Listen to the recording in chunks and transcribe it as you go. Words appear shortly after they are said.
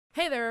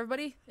Hey there,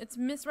 everybody. It's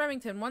Miss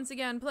Remington once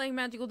again playing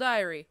Magical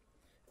Diary.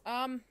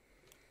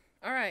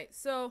 Alright,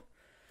 so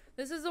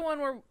this is the one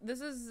where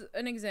this is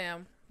an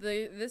exam.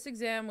 This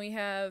exam we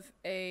have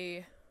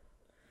a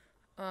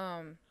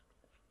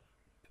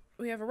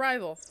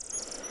rival.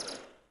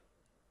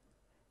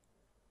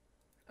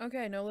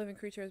 Okay, no living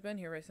creature has been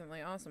here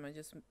recently. Awesome. I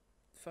just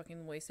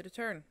fucking wasted a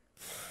turn.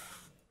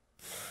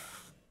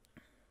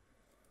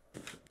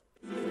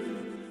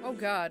 Oh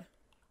god.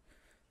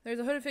 There's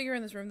a hooded figure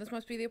in this room. This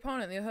must be the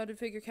opponent. The hooded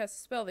figure casts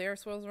a spell. The air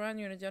swirls around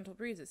you in a gentle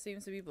breeze. It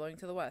seems to be blowing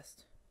to the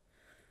west.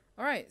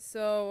 Alright,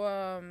 so,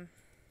 a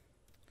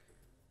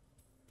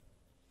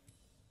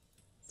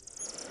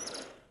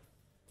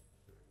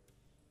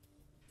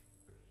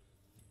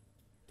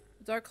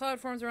dark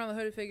cloud forms around the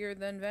hooded figure,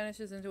 then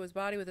vanishes into his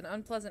body with an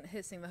unpleasant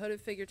hissing. The hooded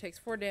figure takes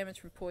 4 damage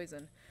from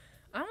poison.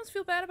 I almost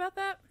feel bad about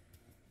that.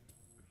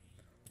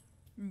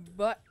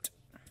 But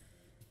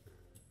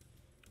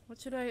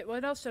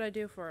what else should I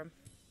do for him?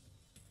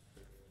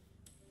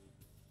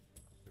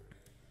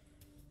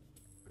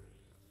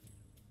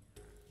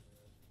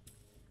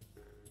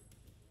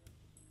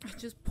 I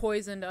just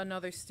poisoned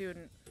another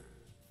student.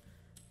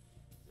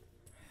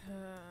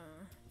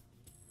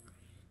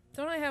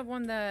 Don't I have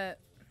one that...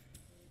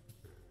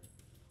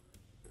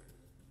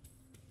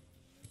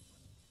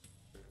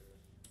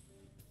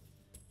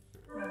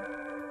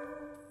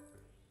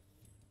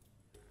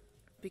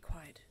 Be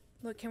quiet.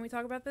 Look, can we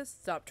talk about this?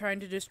 Stop trying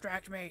to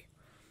distract me.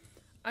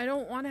 I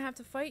don't want to have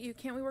to fight you.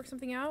 Can't we work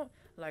something out?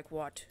 Like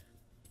what?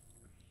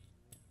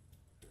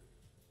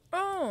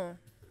 Oh!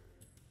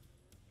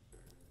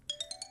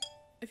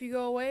 If you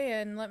go away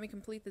and let me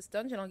complete this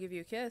dungeon, I'll give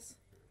you a kiss.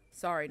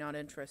 Sorry, not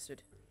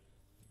interested.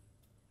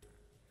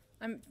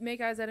 I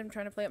make eyes at him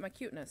trying to play up my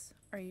cuteness.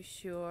 Are you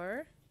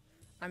sure?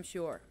 I'm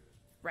sure.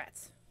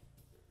 Rats.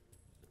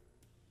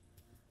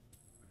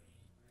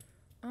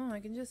 Oh, I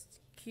can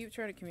just keep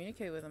trying to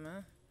communicate with him,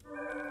 huh?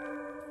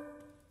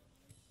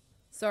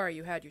 Sorry,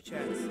 you had your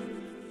chance.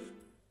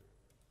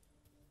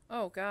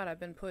 Oh god, I've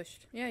been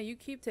pushed. Yeah, you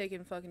keep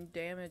taking fucking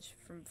damage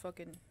from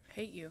fucking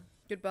hate you.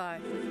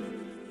 Goodbye.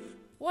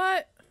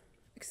 What?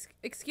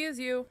 Excuse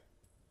you.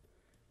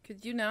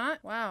 Could you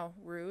not? Wow,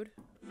 rude.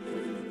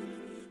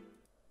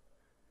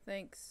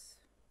 Thanks.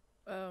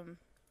 There's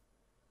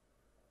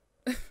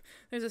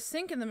a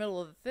sink in the middle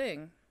of the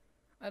thing.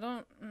 I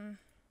don't...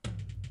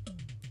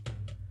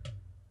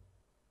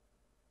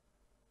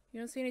 You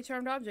don't see any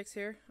charmed objects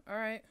here.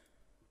 Alright.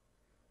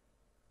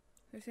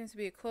 There seems to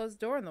be a closed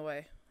door in the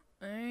way.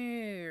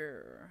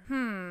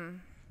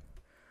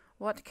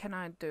 What can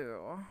I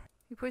do?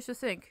 You push the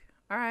sink.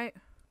 Alright.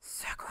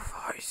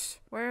 Sacrifice.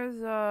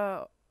 Where's,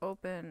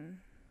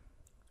 open?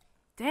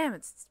 Damn,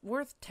 it's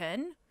worth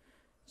 10?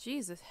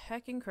 Jesus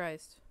heckin'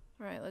 Christ.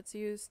 Alright, let's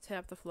use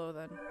tap the flow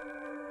then.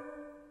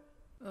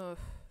 Ugh,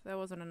 that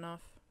wasn't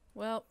enough.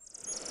 Well.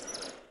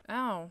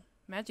 Ow.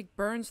 Magic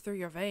burns through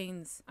your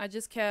veins. I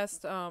just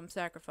cast,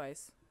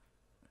 sacrifice.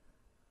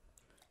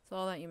 That's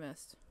all that you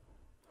missed.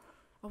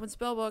 Open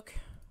spellbook.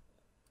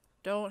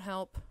 Don't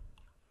help.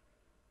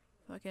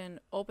 Fucking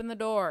open the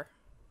door.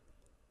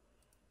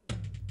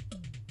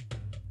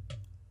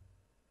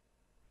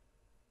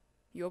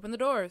 You open the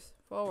doors.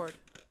 Forward.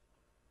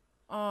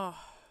 Oh.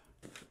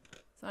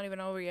 It's not even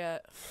over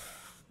yet.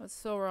 That's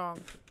so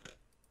wrong.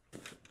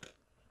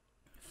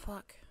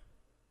 Fuck.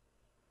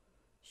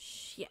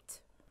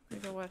 Shit. I'm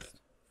gonna go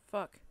west.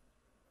 Fuck.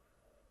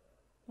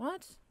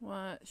 What?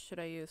 What should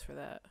I use for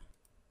that?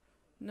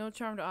 No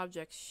charmed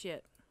objects.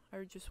 Shit.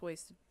 I just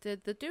wasted.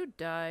 Did the dude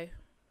die?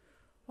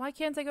 Why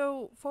can't I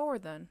go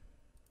forward then?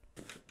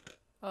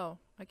 Oh,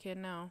 I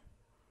can now.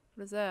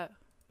 What is that?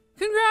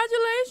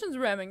 Congratulations,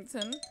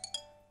 Remington!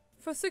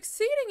 For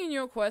succeeding in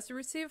your quest, you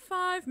receive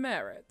 5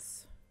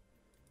 merits.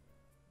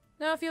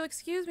 Now, if you'll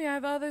excuse me, I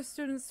have other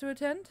students to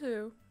attend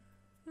to.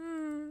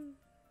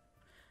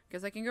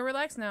 Guess I can go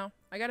relax now.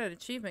 I got an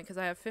achievement because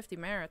I have 50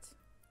 merits.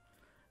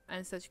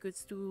 I'm such a good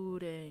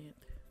student.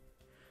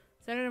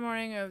 Saturday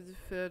morning of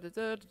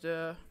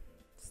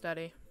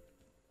study.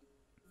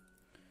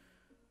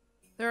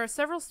 There are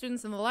several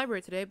students in the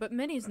library today, but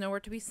Minnie's nowhere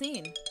to be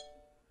seen.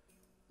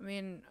 I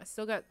mean, I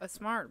still got a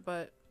smart,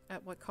 but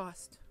at what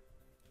cost?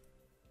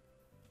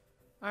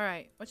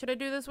 Alright, what should I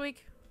do this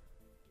week?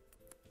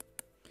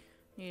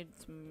 Need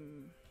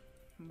some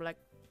black,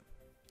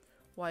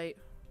 white.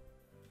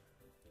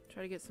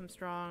 Try to get some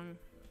strong.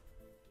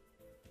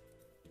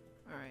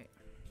 Alright.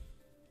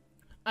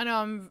 I know,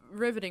 I'm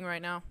riveting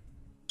right now.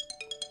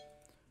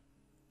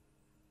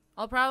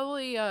 I'll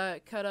probably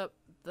cut up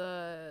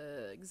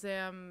the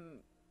exam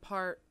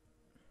part.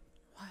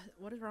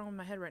 What is wrong with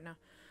my head right now?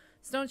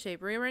 Stone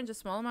shape. Rearrange a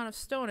small amount of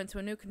stone into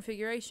a new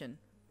configuration.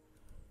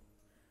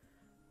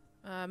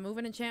 Move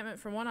an enchantment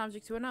from one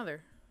object to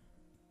another.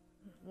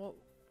 Well,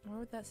 where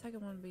would that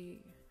second one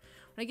be?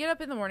 When I get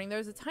up in the morning,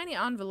 there's a tiny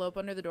envelope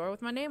under the door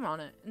with my name on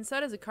it.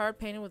 Inside is a card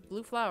painted with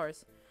blue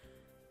flowers.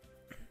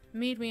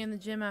 Meet me in the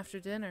gym after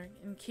dinner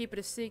and keep it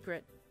a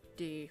secret.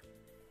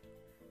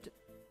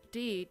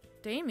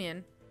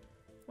 Damien?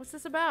 What's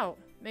this about?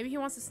 Maybe he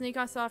wants to sneak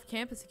us off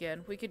campus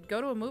again. We could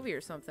go to a movie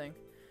or something.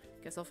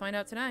 Guess I'll find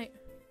out tonight.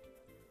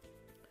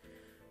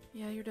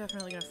 Yeah, you're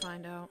definitely gonna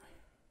find out.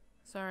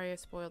 Sorry I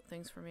spoiled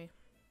things for me.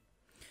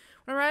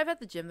 When I arrive at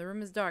the gym, the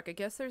room is dark. I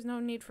guess there's no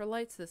need for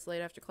lights this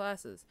late after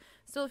classes.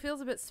 Still, it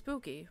feels a bit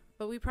spooky,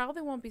 but we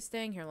probably won't be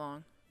staying here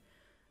long.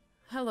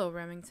 Hello,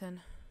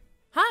 Remington.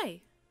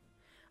 Hi!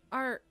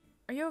 Are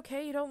you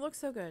okay? You don't look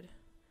so good.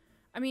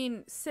 I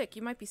mean, sick.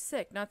 You might be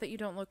sick, not that you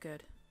don't look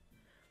good.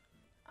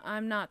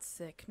 I'm not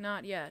sick.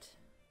 Not yet.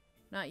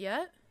 Not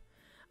yet?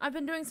 I've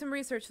been doing some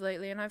research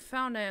lately, and I've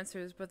found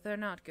answers, but they're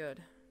not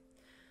good.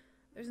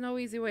 There's no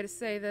easy way to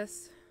say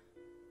this.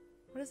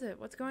 What is it?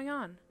 What's going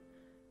on?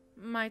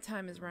 My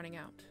time is running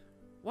out.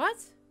 What?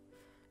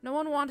 No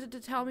one wanted to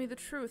tell me the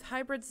truth.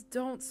 Hybrids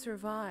don't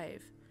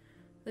survive.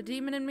 The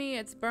demon in me,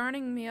 it's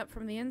burning me up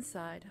from the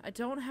inside. I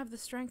don't have the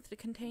strength to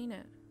contain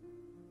it.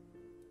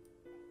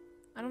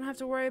 I don't have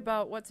to worry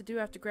about what to do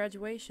after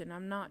graduation.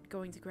 I'm not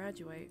going to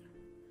graduate.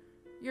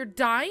 You're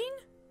dying?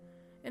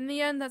 In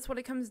the end, that's what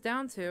it comes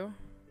down to.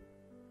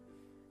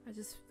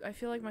 I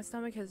feel like my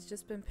stomach has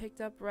just been picked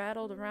up,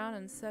 rattled around,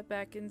 and set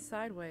back in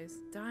sideways.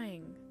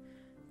 Dying.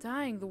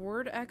 Dying. The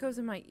word echoes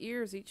in my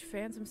ears, each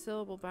phantom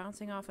syllable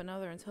bouncing off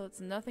another until it's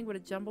nothing but a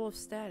jumble of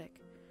static.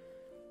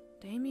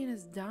 Damien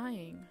is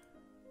dying.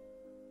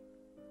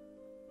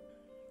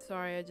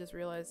 Sorry, I just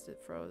realized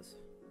it froze.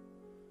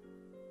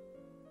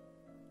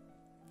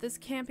 This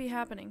can't be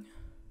happening.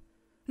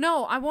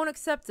 No, I won't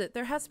accept it.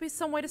 There has to be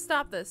some way to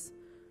stop this.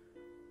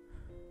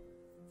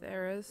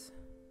 There is.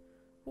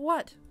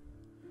 What?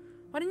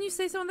 Why didn't you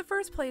say so in the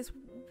first place?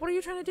 What are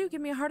you trying to do?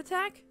 Give me a heart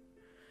attack?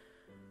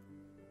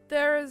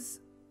 There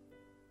is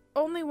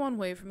only one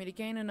way for me to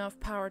gain enough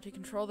power to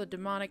control the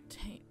demonic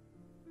taint.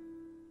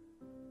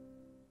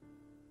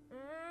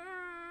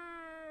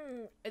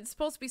 It's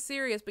supposed to be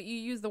serious, but you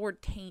use the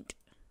word taint.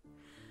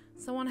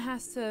 Someone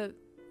has to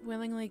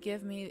willingly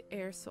give me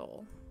air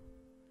soul.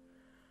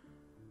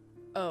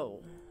 Oh.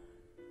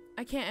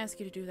 I can't ask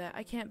you to do that.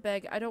 I can't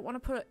beg. I don't want to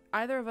put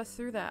either of us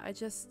through that.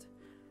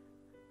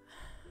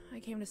 I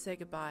came to say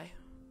goodbye.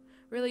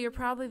 Really, you're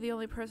probably the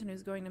only person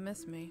who's going to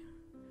miss me.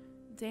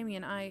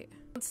 Damien,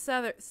 don't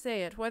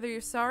say it. Whether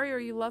you're sorry or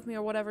you love me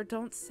or whatever,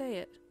 don't say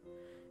it.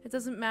 It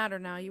doesn't matter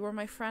now. You were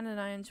my friend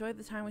and I enjoyed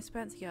the time we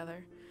spent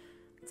together.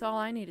 It's all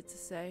I needed to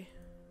say.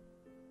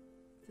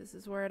 This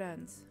is where it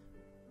ends.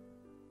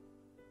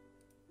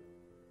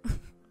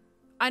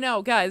 I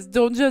know, guys,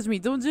 don't judge me.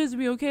 Don't judge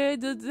me, okay?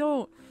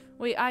 Don't.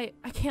 Wait, I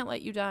can't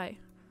let you die.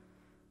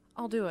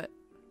 I'll do it.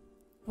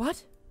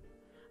 What?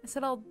 I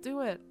said I'll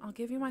do it. I'll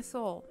give you my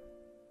soul.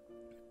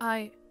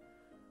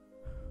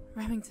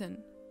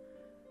 Remington.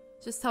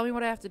 Just tell me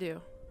what I have to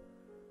do.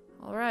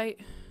 Alright.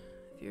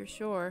 If you're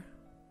sure.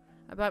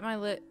 I bite my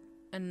lip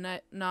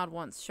and nod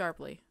once,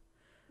 sharply.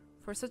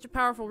 For such a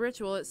powerful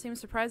ritual, it seems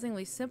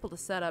surprisingly simple to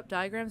set up.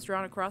 Diagrams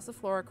drawn across the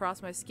floor,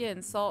 across my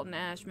skin, salt and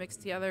ash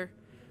mixed together.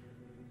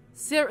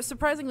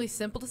 Surprisingly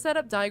simple to set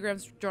up.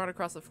 Diagrams drawn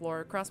across the floor,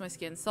 across my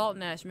skin, salt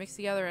and ash mixed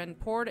together and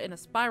poured in a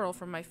spiral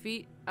from my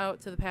feet out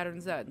to the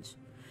pattern's edge.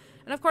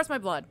 And of course my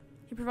blood.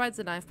 He provides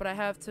the knife, but I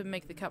have to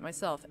make the cut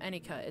myself.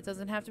 Any cut. It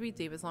doesn't have to be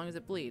deep as long as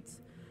it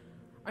bleeds.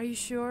 Are you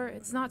sure?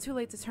 It's not too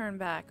late to turn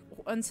back.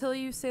 Until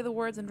you say the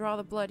words and draw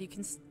the blood, you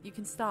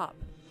can stop.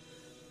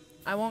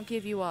 I won't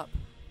give you up.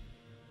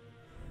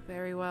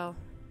 Very well.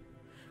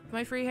 With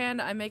my free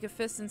hand, I make a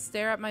fist and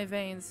stare at my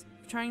veins,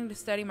 trying to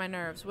steady my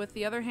nerves. With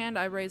the other hand,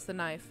 I raise the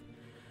knife.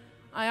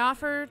 I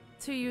offer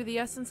to you the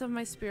essence of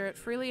my spirit,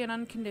 freely and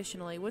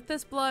unconditionally. With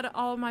this blood,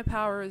 all my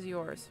power is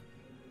yours.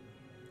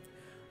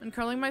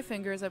 Uncurling my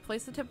fingers, I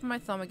place the tip of my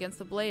thumb against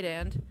the blade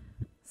and...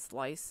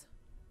 slice.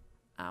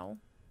 Ow.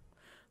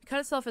 The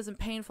cut itself isn't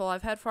painful.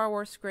 I've had far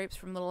worse scrapes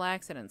from little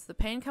accidents. The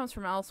pain comes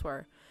from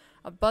elsewhere.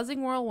 A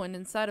buzzing whirlwind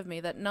inside of me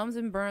that numbs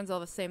and burns all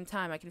the same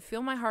time. I can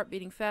feel my heart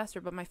beating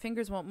faster, but my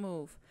fingers won't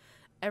move.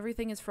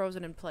 Everything is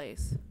frozen in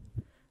place.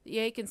 The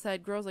ache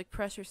inside grows like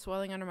pressure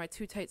swelling under my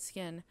too tight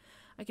skin.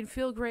 I can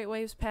feel great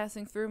waves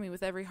passing through me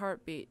with every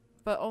heartbeat,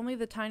 but only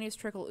the tiniest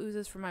trickle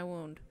oozes from my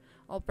wound.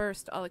 I'll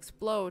burst. I'll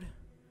explode.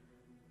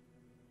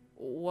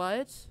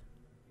 What?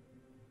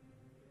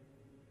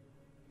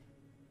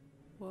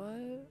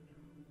 What?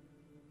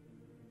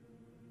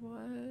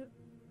 What?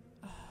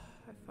 I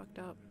fucked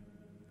up.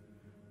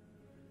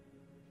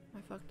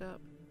 I fucked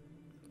up.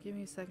 Give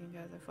me a second,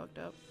 guys. I fucked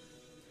up.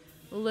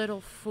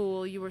 Little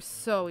fool, you were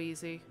so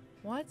easy.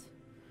 What?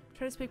 I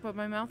try to speak, but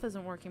my mouth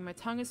isn't working. My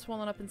tongue is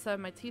swollen up inside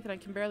my teeth and I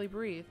can barely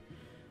breathe.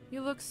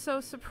 You look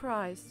so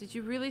surprised. Did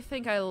you really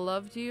think I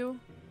loved you?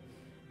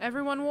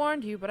 Everyone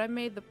warned you, but I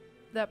made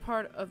that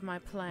part of my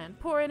plan.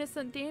 Poor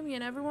innocent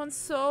Damien. Everyone's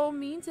so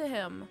mean to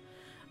him.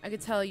 I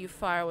could tell you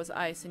fire was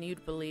ice and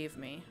you'd believe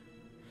me.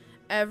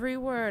 Every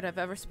word I've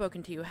ever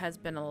spoken to you has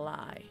been a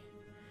lie.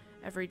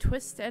 Every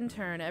twist and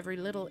turn, every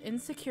little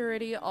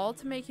insecurity, all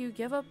to make you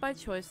give up by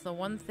choice the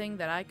one thing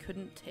that I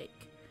couldn't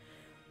take.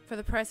 For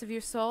the price of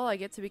your soul, I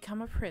get to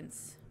become a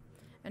prince.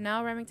 And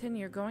now, Remington,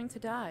 you're going to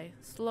die,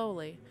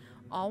 slowly,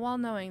 all while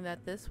knowing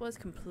that this was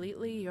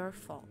completely your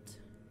fault.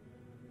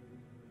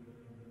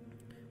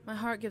 My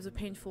heart gives a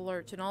painful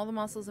lurch, and all the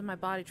muscles in my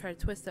body try to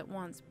twist at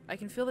once. I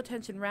can feel the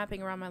tension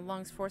wrapping around my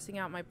lungs, forcing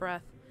out my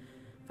breath.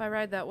 If I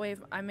ride that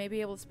wave, I may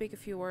be able to speak a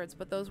few words,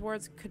 but those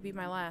words could be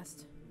my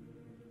last.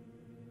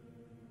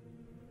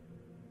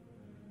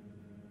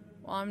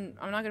 Well, I'm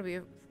not gonna be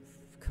a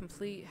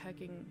complete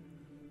hecking...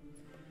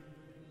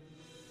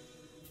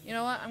 You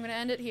know what? I'm gonna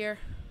end it here,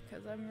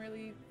 because I'm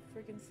really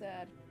freaking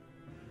sad.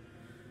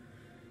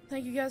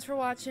 Thank you guys for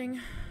watching.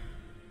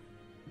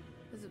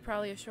 This is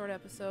probably a short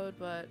episode,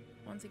 but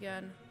once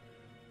again,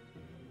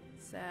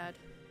 sad.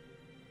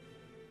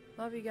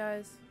 Love you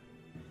guys.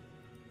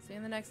 See you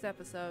in the next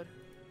episode.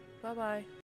 Bye-bye.